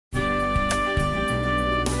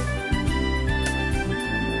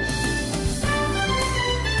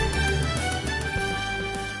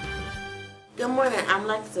Good morning, I'm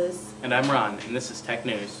Lexus. And I'm Ron, and this is Tech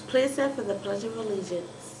News. Please stand for the Pledge of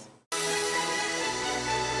Allegiance.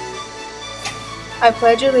 I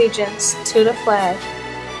pledge allegiance to the flag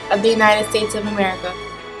of the United States of America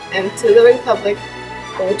and to the republic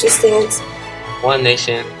for which it stands, one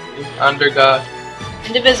nation, under God,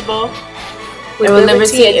 indivisible, with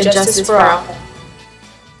liberty and justice for all.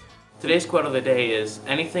 Today's quote of the day is,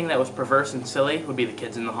 anything that was perverse and silly would be the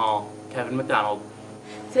kids in the hall. Kevin McDonald.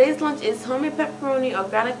 Today's lunch is homemade pepperoni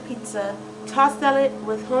organic pizza, tossed salad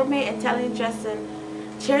with homemade Italian dressing,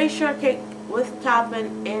 cherry shortcake with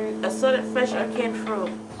topping, and assorted fresh or canned fruit.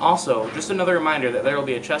 Also, just another reminder that there will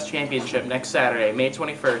be a chess championship next Saturday, May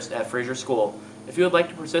 21st at Fraser School. If you would like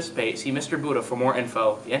to participate, see Mr. Buddha for more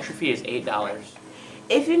info. The entry fee is $8.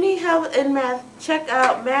 If you need help in math, check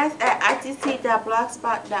out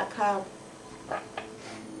math@itc.blogspot.com.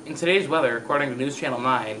 In today's weather, according to News Channel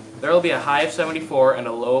 9, there will be a high of 74 and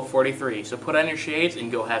a low of 43, so put on your shades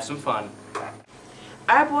and go have some fun.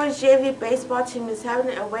 Our boys JV baseball team is having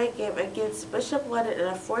an away game against Bishop Ludden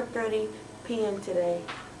at 4:30 p.m. today.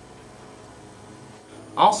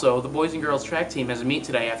 Also, the boys and girls track team has a meet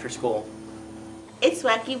today after school. It's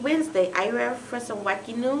Wacky Wednesday. Are you ready for some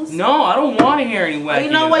wacky news? No, I don't want to hear any wacky news.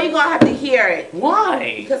 You know what? You're going to have to hear it.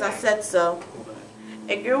 Why? Because I said so.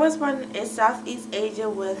 A girl was born in Southeast Asia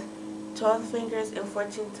with 12 fingers and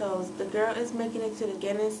 14 toes. The girl is making it to the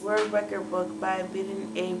Guinness World Record book by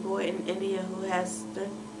beating a boy in India who has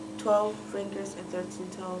 12 fingers and 13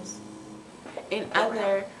 toes. In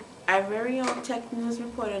other, our very own Tech News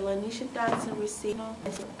reporter Lanisha Dodson received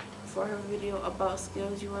for her video about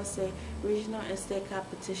Skills USA regional and state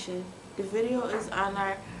competition. The video is on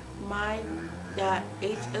our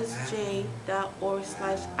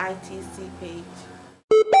my.hsj.org/ITC page.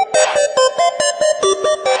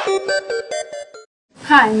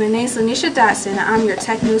 Hi, my name is Lanisha Dodson and I'm your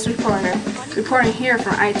Tech News reporter, reporting here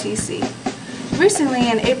from ITC. Recently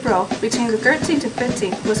in April, between the 13th and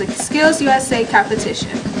 15th, was a Skills USA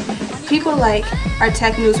competition. People like our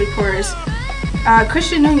Tech News reporters,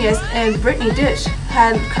 Christian Nunez and Brittany Ditch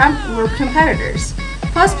were competitors,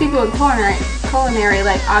 plus people in culinary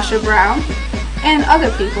like Asha Brown and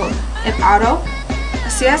other people in auto,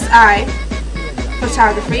 CSI,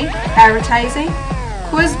 photography, advertising,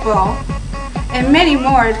 quiz bowl, and many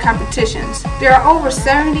more competitions. There are over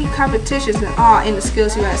 70 competitions in all in the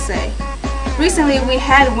Skills USA. Recently we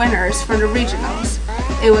had winners for the regionals.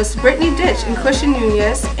 It was Brittany Ditch and Christian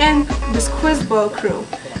Nunez and this quiz bowl crew.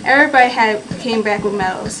 Everybody came back with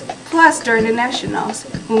medals. Plus during the nationals,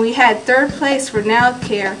 when we had 3rd place for nail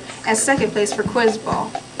care and 2nd place for quiz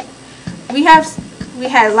bowl. We had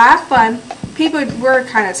a lot of fun. People were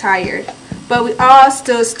kind of tired, but we all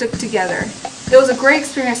still stuck together. It was a great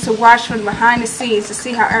experience to watch from behind the scenes to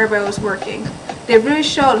see how everybody was working. They really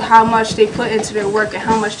showed how much they put into their work and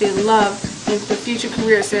how much they love in the future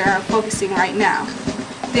careers they are focusing right now.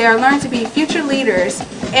 They are learning to be future leaders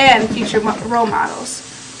and future role models.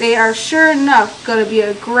 They are sure enough going to be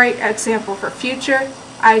a great example for future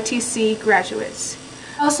ITC graduates.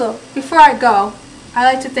 Also, before I go, I'd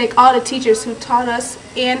like to thank all the teachers who taught us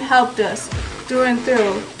and helped us through and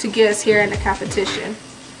through to get us here in the competition.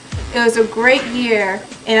 It was a great year,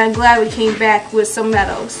 and I'm glad we came back with some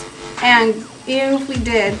medals. And even if we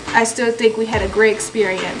did, I still think we had a great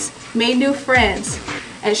experience, made new friends,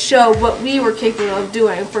 and showed what we were capable of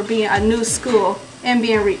doing for being a new school and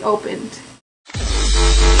being reopened.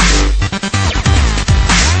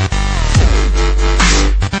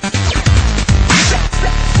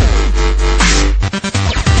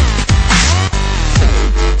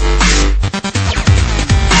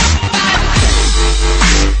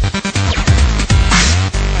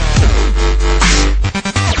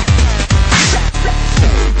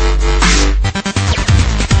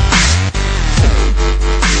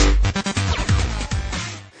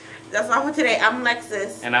 That's all for today. I'm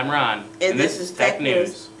Lexus. And I'm Ron. And this is Tech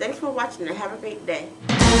News. Thanks for watching and have a great day.